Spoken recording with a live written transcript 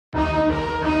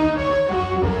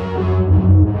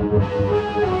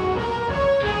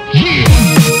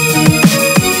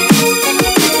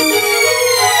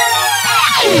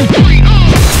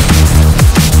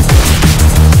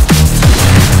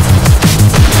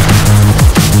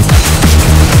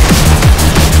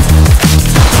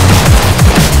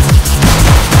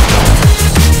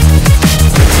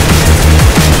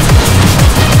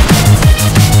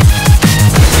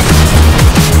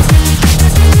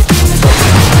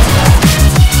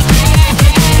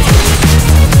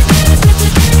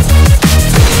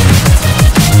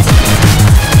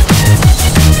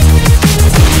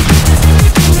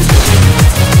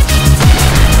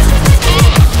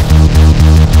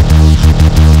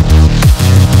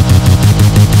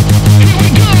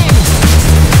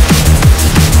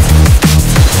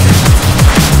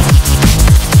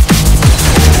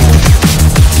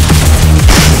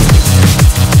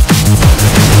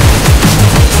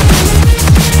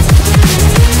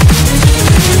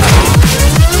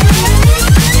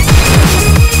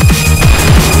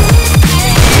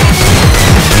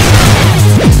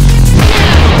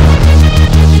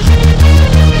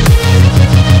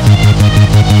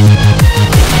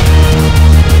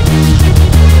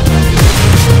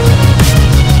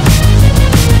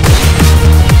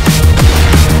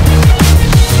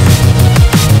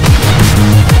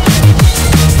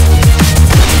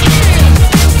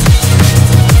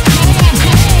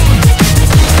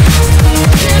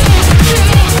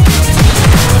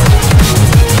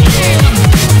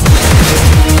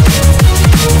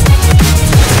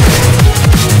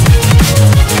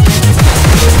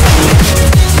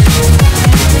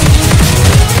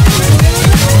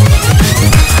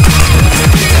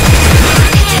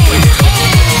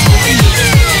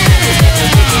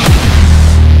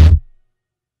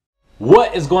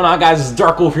What is going on, guys? It's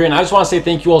Dark Wolf here, and I just want to say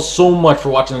thank you all so much for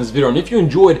watching this video. And if you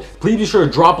enjoyed, please be sure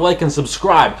to drop a like and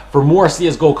subscribe for more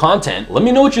CSGO content. Let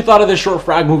me know what you thought of this short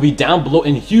frag movie down below,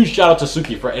 and huge shout out to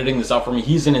Suky for editing this out for me.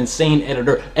 He's an insane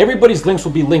editor. Everybody's links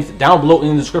will be linked down below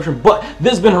in the description. But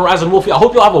this has been Horizon Wolfy. I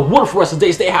hope you all have a wonderful rest of the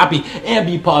day. Stay happy and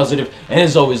be positive. And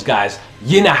as always, guys,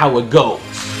 you know how it goes.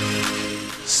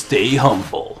 Stay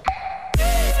humble.